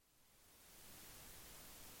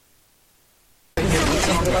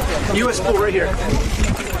U.S. pool right here.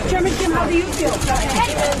 Chairman Kim, how do you feel?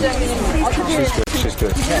 She's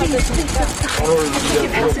good. 오늘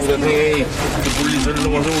우리 대통령이 물리선을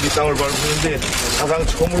넘어서 우리 땅을 밟았는데 사상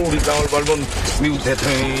처음으로 우리 땅을 밟은 미국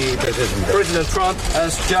대통령이 되셨습니다. President Trump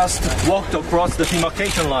has just walked across the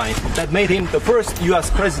demarcation line that made him the first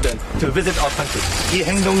U.S. president to visit our country. 이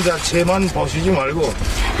행동 자체만 보시지 말고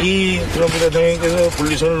이 트럼프 대통령께서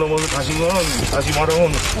분리선을 넘어서 가신 거는 다시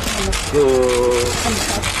말하면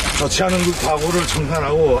좋지 않은 그 과거를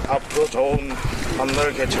청산하고 앞으로 좋은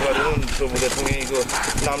밤날을 개척하려는 트럼프 대통령이 그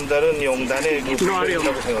남다른 용단의 그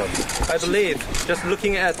표현이라고 생각합니다. I believe, just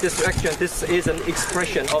looking at this action, this is an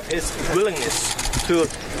expression of his willingness to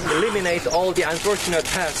eliminate all the unfortunate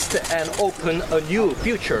past and open a new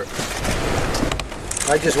future.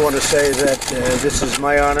 I just want to say that this is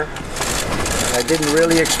my honor. I didn't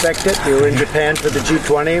really expect it. We were in Japan for the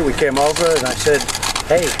G20. We came over and I said,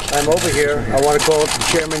 hey, I'm over here. I want to call up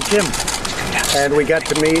Chairman Kim. And we got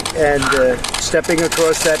to meet, and stepping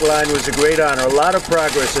across that line was a great honor. A lot of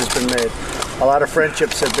progress has been made. A lot of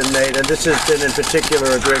friendships have been made, and this has been in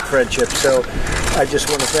particular a great friendship. So I just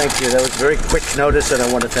want to thank you. That was very quick notice, and I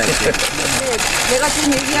want to thank you. 내가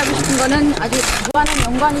지금 얘기하고 싶은 거는 아주 무한한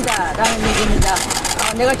영광이다라는 얘기입니다.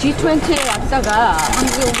 내가 G20에 왔다가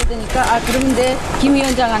한국에 오게 되니까 그런데 김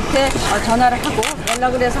위원장한테 전화를 하고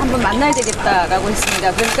연락을 해서 한번 만나야 되겠다라고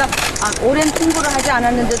했습니다. 그러니까 오랜 통보를 하지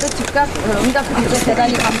않았는데도 즉각 응답해 주셔서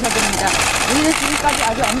대단히 감사드립니다. 우리는 지금까지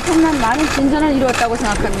아주 엄청난 많은 진전을 이루었다고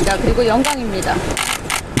생각합니다. 그리고 영광입니다.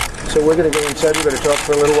 So we're going to go inside. We're going to talk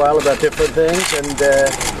for a little while about different things, and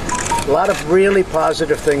a lot of really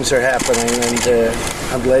positive things are happening, and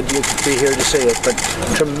I'm glad you could be here to see it. But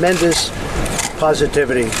tremendous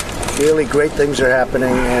positivity, really great things are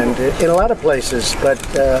happening, and in a lot of places. But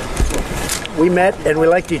we met and we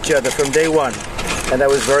liked each other from day one, and that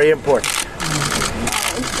was very important.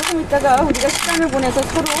 조금 있다가 우리가 시간을 보내서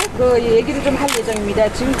서로 그 얘기를 좀 할 예정입니다.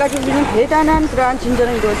 지금까지 우리는 대단한 그러한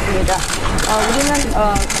진전을 이루었습니다. 우리는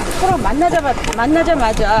서로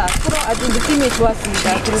만나자마자 서로 아주 느낌이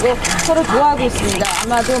좋았습니다. 그리고 서로 좋아하고 있습니다.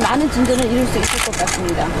 아마도 많은 진전을 이룰 수 있을 것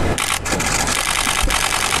같습니다.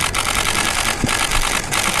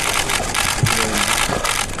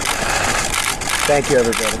 Thank you,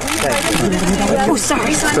 everybody. Thank you. Oh,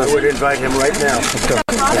 sorry. I would invite him right now. Let's go. To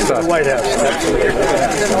the White House.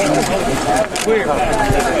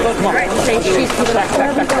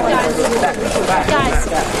 Guys,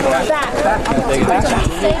 back.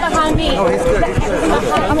 Stay behind me. Oh, he's good. I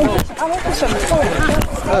want to show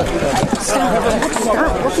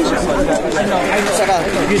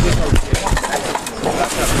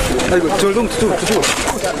아이고, 저동 저쪽.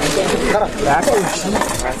 가라. Back.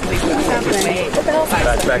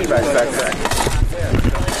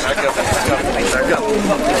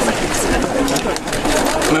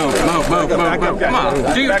 Move. Come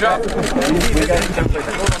on. Do your job.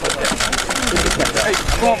 Hey,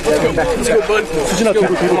 come on, let's go, bud.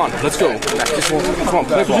 Come on, let's go. Come on,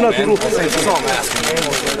 play ball, man. That's all I'm asking.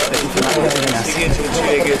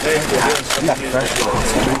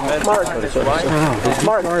 Mark.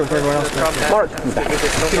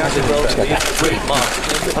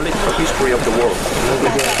 Political history of the world.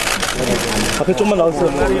 앞에 좀만 나왔어요.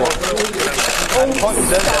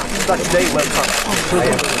 Such day will come.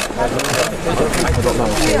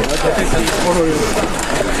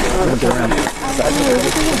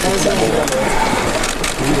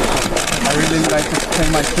 I really like to pay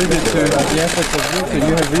my tribute to the efforts of you two.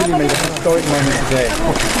 You have really made a historic moment today.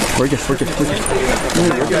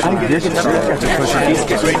 It's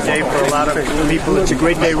a great day for a lot of people. It's a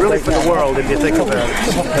great day really for the world if you think about it.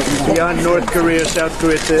 Beyond North Korea, South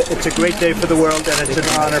Korea, it's a great day for the world, and it's an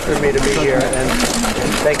honor for me to be here. And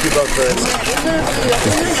thank you both very much.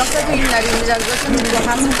 오늘은 역사적인 날입니다. 그것은 우리가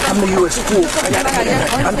I'm the U.S. school.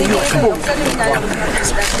 I'm the U.S. school. 역사적인 날입니다.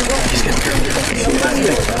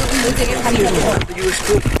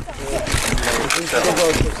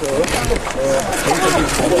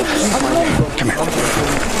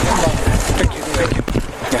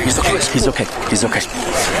 Yeah, he's okay. He's okay.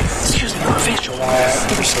 Excuse me, official.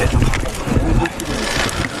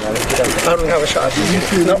 I don't have a shot.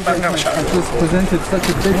 No, I don't have a shot. Has presented such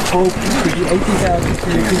a big hope to the 80,000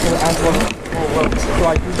 Syrian people as well. So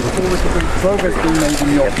I do look forward to the progress being made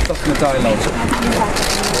in your customer dialogue.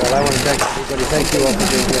 Well, I want to thank everybody. Thank you all for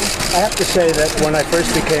being here. I have to say that when I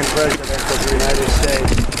first became president of the United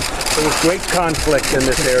States, there was great conflict in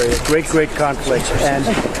this area, great conflict, and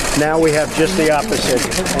now we have just the opposite,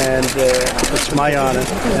 and it's my honor,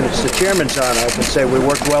 and it's the chairman's honor, I can say we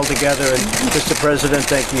work well together, and Mr. President,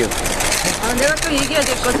 thank you. 내가 또 얘기해야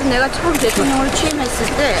될 것은 내가 처음 대통령으로 취임했을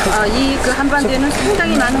때 이 그 한반도에는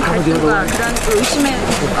상당히 많은 갈등과 그런 그 의심의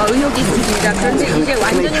의혹이 있습니다. 그런데 이제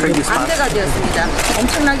완전히 그 반대가 되었습니다.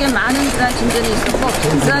 엄청나게 많은 그런 진전이 있었고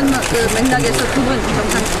그런 그 맥락에서 두 분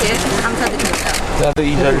정상께 감사드립니다. 나도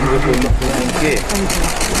이 자리에서 이게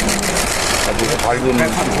아주 밝은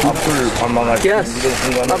앞을 관망할 수 있는 이런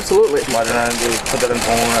순간을 마련하는 데 커다란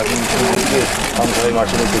공헌을 하신 분들께 감사의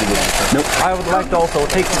말씀을 드리겠습니다. I would like to also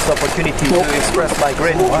take this opportunity to express my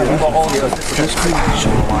gratitude for all your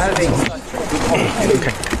assistance.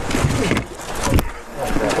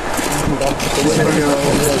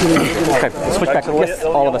 Okay, switch back. Yes,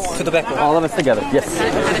 all of us. To the back. All of us together. Yes.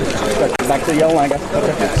 Back to the yellow line, guys.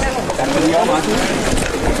 Okay. Back to the yellow line.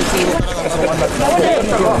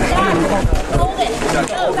 Hold it.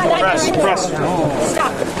 Press.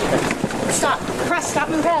 Stop. Stop. Press. Stop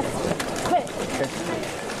and press. Quick.